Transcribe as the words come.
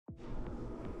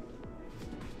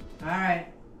Alright,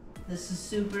 this is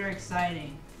super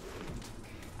exciting.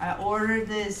 I ordered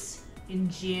this in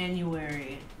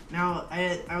January. Now,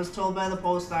 I was told by the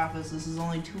post office this is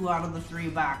only 2 out of the 3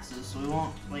 boxes, so we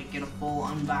won't like get a full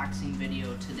unboxing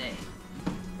video today.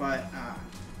 But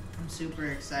I'm super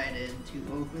excited to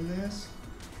open this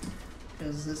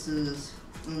because this is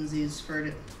Lindsay's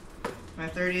my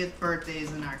 30th birthday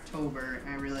is in October,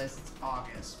 and I realize it's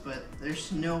August, but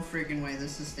there's no freaking way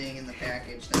this is staying in the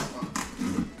package that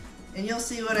long. And you'll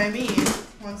see what I mean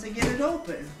once I get it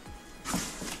open.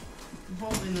 I'm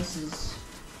hoping this is...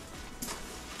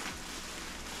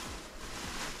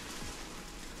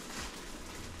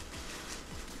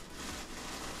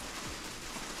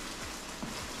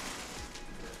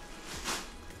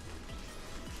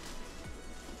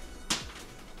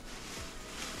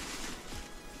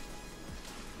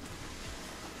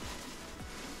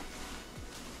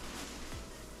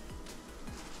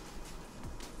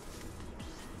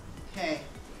 Okay.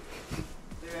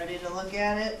 You ready to look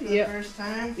at it for the first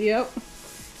time? Yep.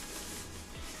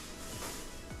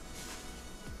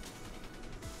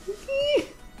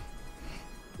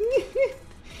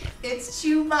 It's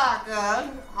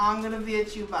Chewbacca. I'm gonna be a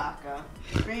Chewbacca.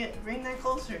 Bring that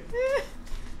closer.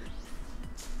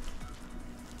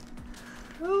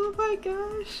 Oh my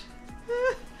gosh.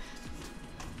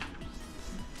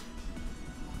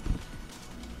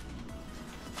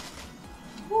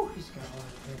 Whew, he's got a lot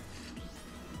there.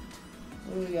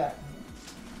 What do we got?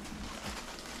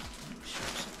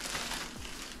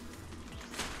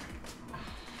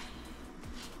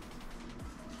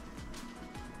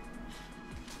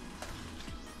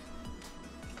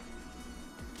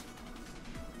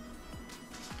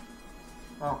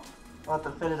 Oh, we'll have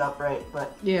to fit it up right,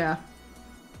 but... Yeah.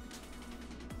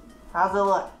 How's it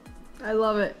look? I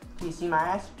love it. Do you see my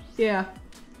eyes? Yeah.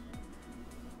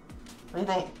 What do you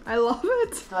think? I love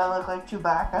it. Do I look like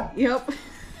Chewbacca? Yep.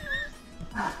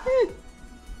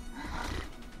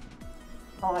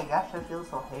 Oh my gosh, I feel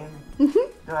so heavy. Do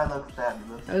I look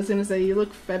fabulous? I was gonna say, you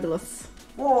look fabulous.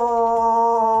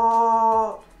 Whoa!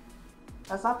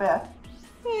 That's not bad.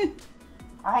 Eh.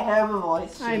 I have a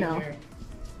voice changer. I know.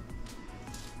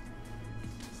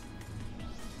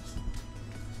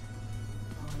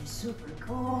 Oh, he's super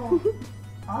cool.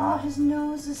 Oh, his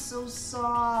nose is so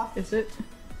soft. Is it?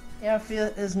 Yeah, I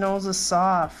feel his nose is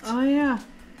soft. Oh yeah.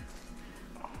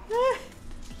 Eh.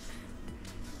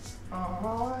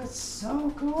 Oh, it's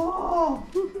so cool.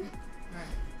 Alright.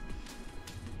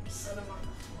 Set him on the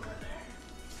floor there.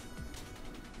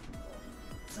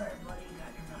 Sorry, buddy, you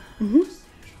got your mustache.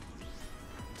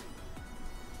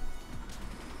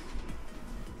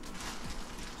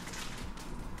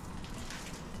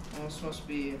 Oh, this must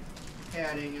be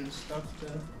padding and stuff to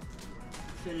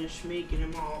finish making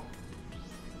him all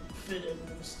fitted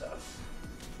and stuff.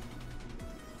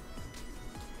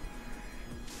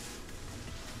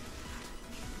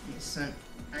 He sent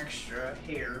extra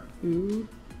hair. Ooh.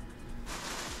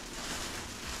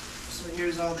 So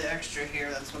here's all the extra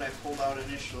hair. That's what I pulled out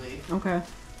initially. Okay.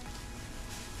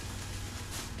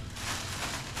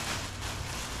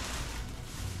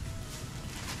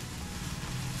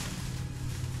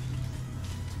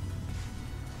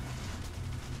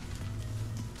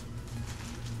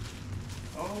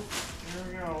 Oh, here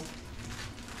we go.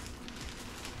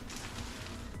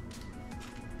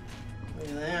 Look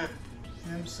at that.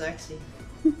 I'm sexy.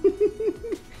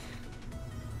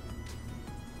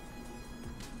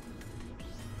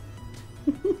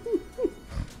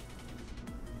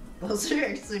 Those are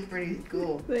actually pretty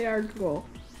cool. They are cool.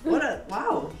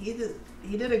 Wow, he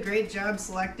did a great job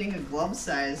selecting a glove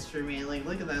size for me. Like,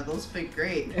 look at that, those fit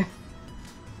great.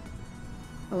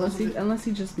 Unless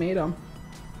he just made them.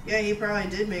 Yeah, he probably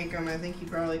did make them. I think he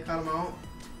probably cut them out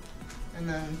and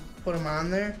then put them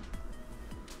on there.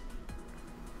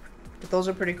 But those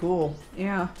are pretty cool.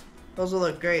 Yeah. Those will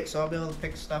look great, so I'll be able to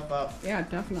pick stuff up. Yeah,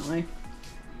 definitely.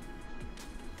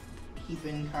 Keep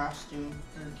in costume,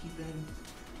 or keep in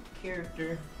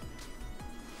character.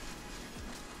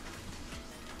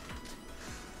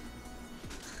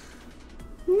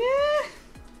 Yeah.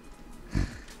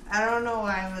 I don't know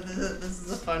why, but this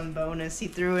is a fun bonus. He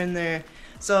threw in there.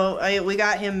 So we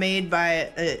got him made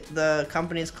by the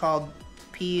company's called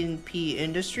P&P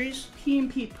Industries.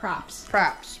 p&pprops.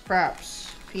 Props.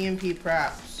 P&P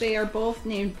Props. They are both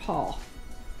named Paul.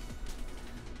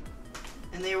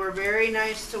 And they were very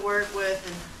nice to work with.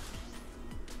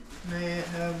 And I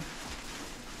have...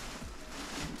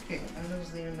 Okay, that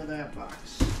was the end of that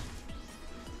box.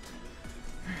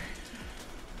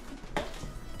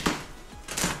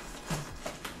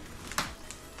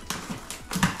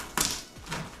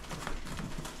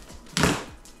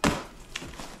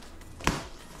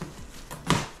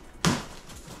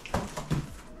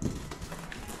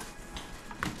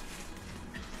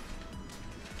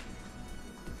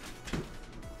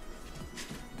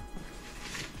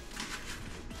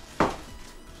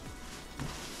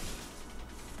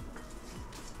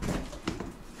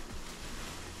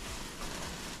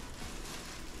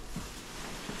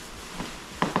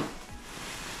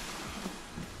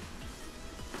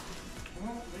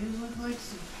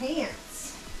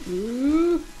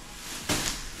 Ooh.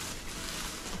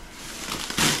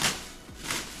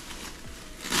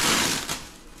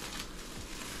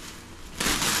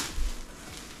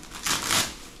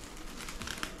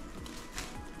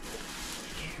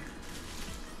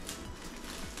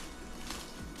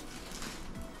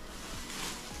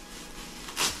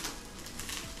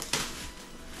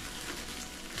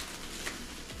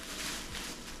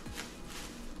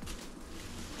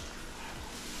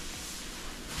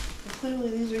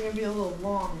 Clearly these are going to be a little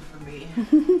long for me.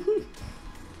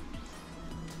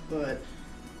 But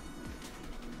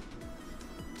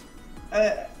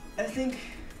I think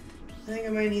I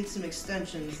might need some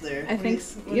extensions there. I think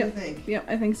What do you think? Yep,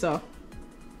 I think so.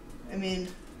 I mean,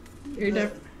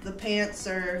 You're the pants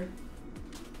are...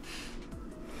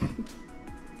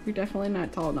 You're definitely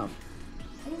not tall enough.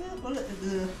 This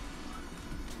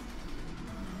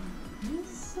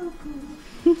is so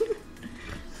cool.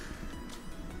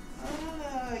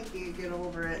 I can't get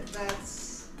over it.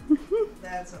 That's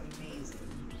amazing.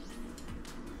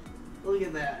 Look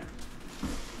at that.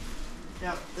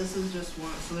 Yep, this is just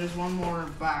one. So there's one more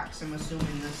box, I'm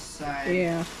assuming this side.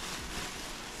 Yeah.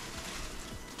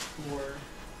 For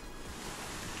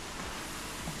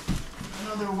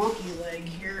another Wookiee leg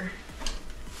here.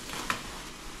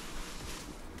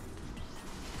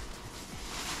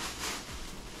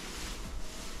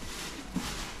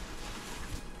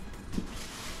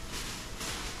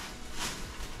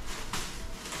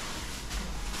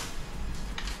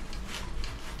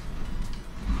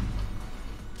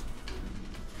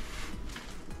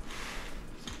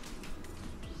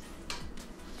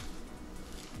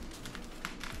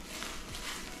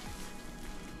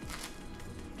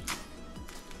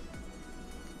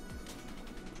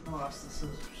 I lost the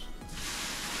scissors.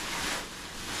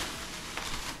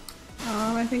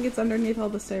 I think it's underneath all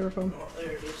the styrofoam. Oh,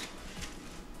 there it is.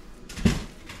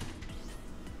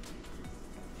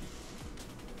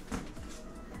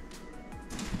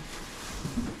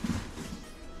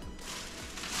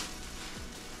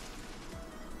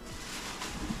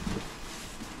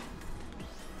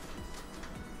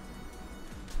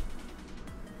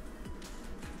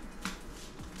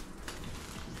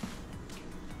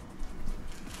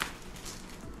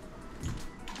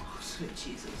 Sweet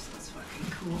Jesus, that's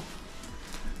fucking cool.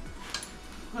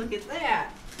 Look at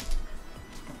that.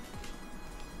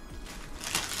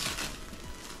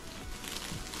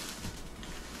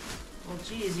 Well,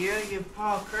 geez, you gotta give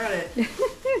Paul credit.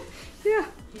 Yeah.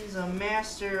 He's a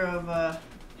master of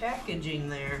packaging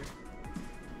there.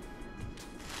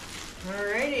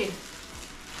 Alrighty.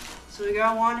 So we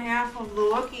got one half of the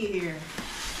Wookiee here.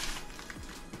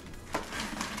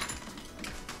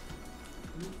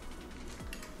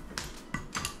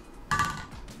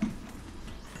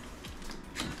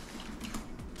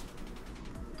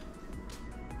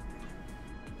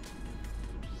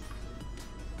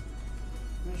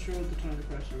 Not sure what the tire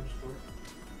pressure is for.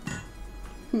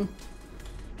 Hmm.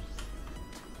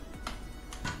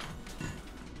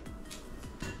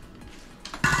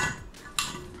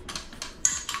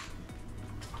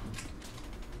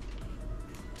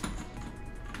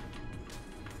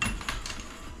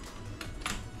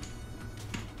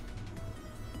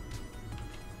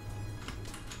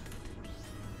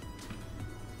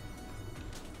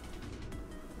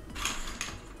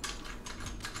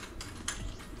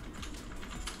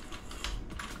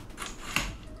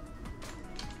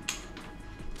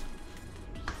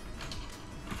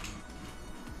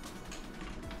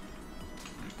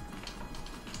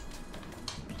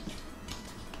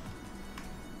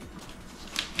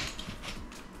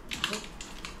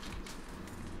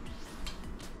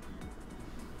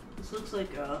 This looks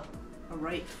like a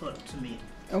right foot to me.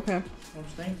 Okay. Don't you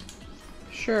think?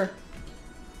 Sure.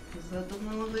 Because that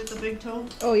doesn't look like the big toe.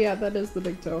 Oh yeah, that is the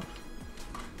big toe.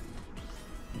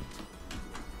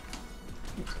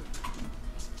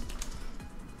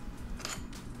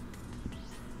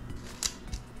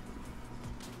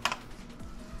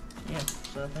 Yeah,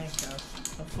 so I think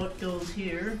a foot goes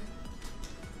here.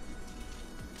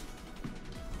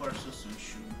 Of course, with some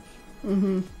shoes.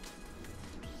 Mm-hmm.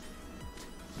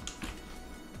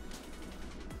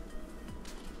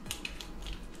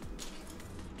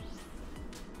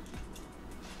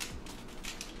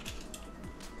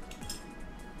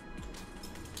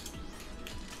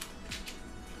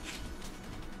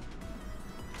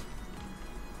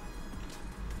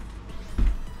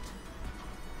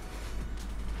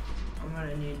 I'm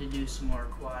gonna need to do some more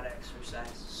quad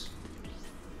exercises.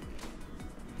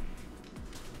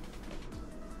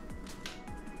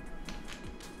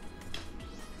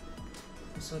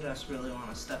 I so desperately want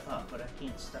to step up, but I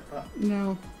can't step up.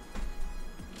 No.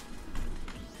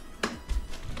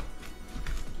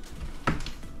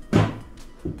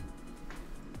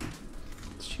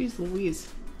 Jeez Louise.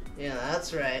 Yeah,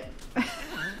 that's right.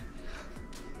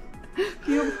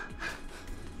 Yep.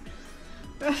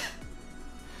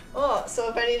 Oh, so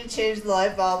if I need to change the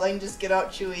light bulb, I can just get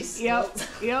out Chewie's. Yep.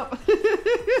 Yep.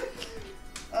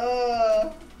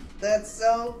 Oh, that's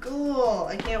so cool.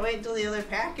 I can't wait until the other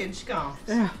package comes.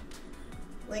 Yeah.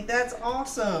 Like, that's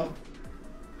awesome.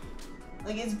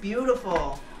 Like, it's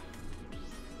beautiful.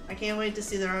 I can't wait to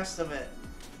see the rest of it.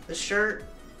 The shirt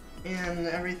and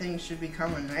everything should be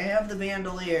coming. I have the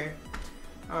bandolier.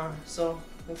 So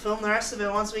we'll film the rest of it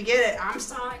once we get it. I'm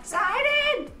so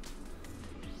excited!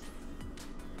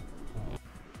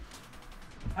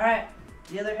 Alright,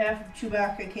 the other half of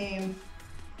Chewbacca came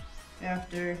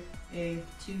after a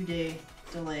 2-day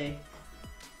delay.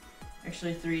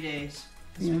 Actually 3 days.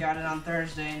 Because we got it on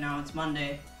Thursday, now it's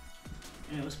Monday.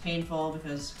 And it was painful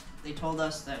because they told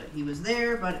us that he was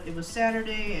there, but it was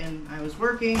Saturday and I was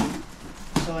working.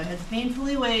 So I had to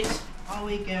painfully wait all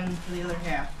weekend for the other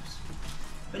half.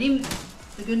 But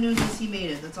the good news is he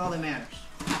made it. That's all that matters.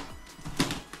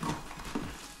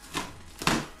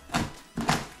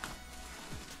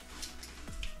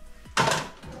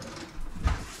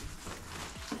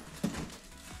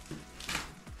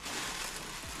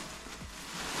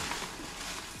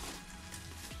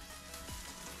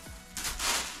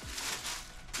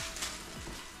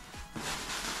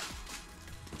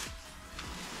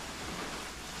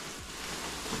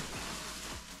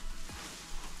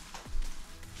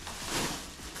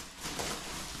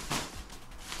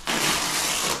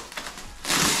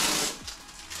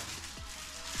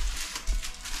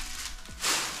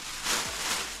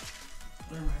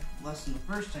 Lesson the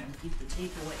first time, keep the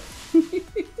tape away.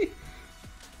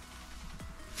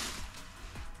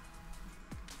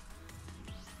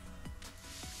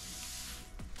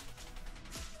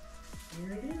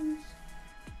 Here it is.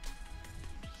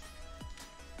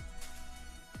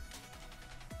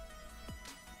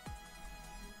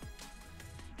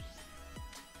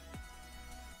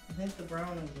 I think the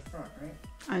brown is the front, right?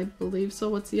 I believe so.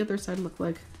 What's the other side look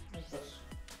like? Like this.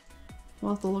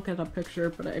 We'll have to look at a picture,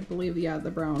 but I believe, yeah, the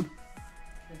brown.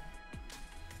 Okay.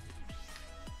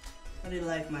 How do you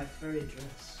like my furry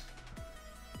dress?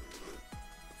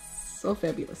 So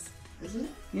fabulous. Isn't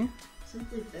it? Yeah.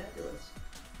 Simply fabulous.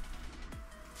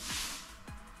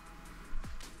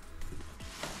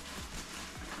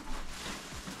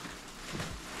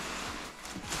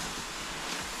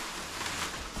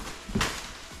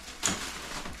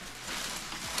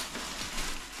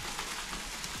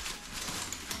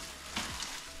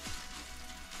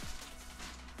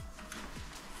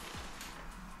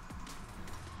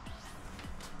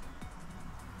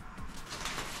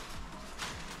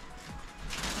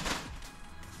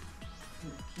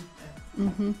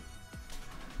 Mm-hmm.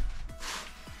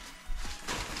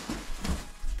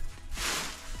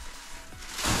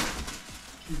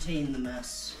 Contain the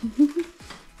mess.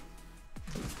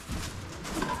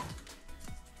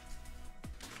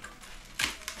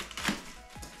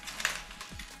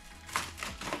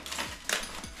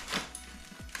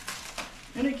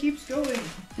 And it keeps going.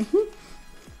 Mm-hmm.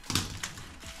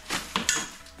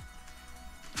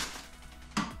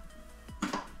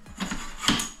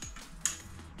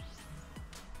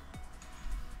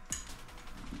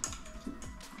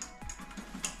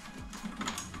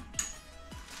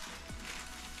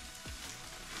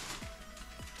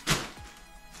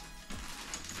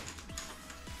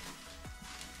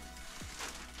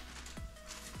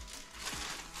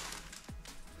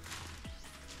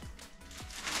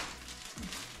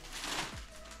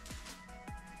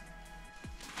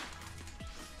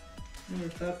 Never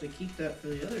thought to keep that for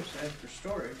the other side for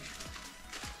storage.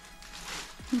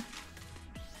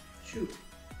 Shoot.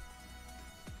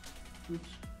 Oops.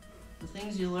 The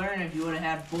things you learn if you would have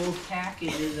had both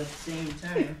packages at the same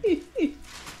time.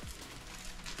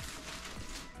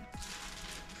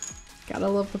 Gotta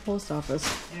love the post office.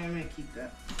 Yeah, I might keep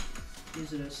that.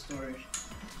 Use it as storage.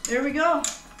 There we go.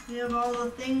 We have all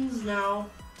the things now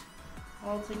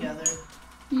all together.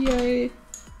 Yay.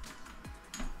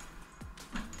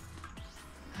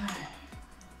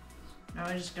 Now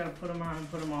I just gotta put them on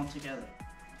and put them all together.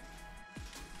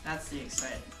 That's the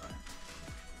exciting part.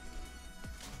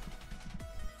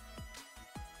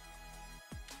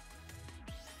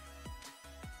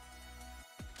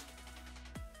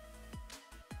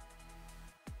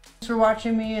 Thanks for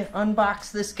watching me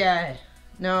unbox this guy.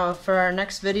 Now for our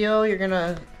next video, you're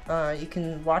gonna you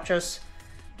can watch us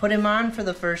put him on for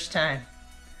the first time.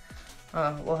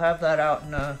 We'll have that out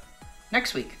in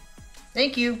next week.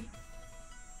 Thank you.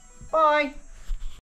 Bye.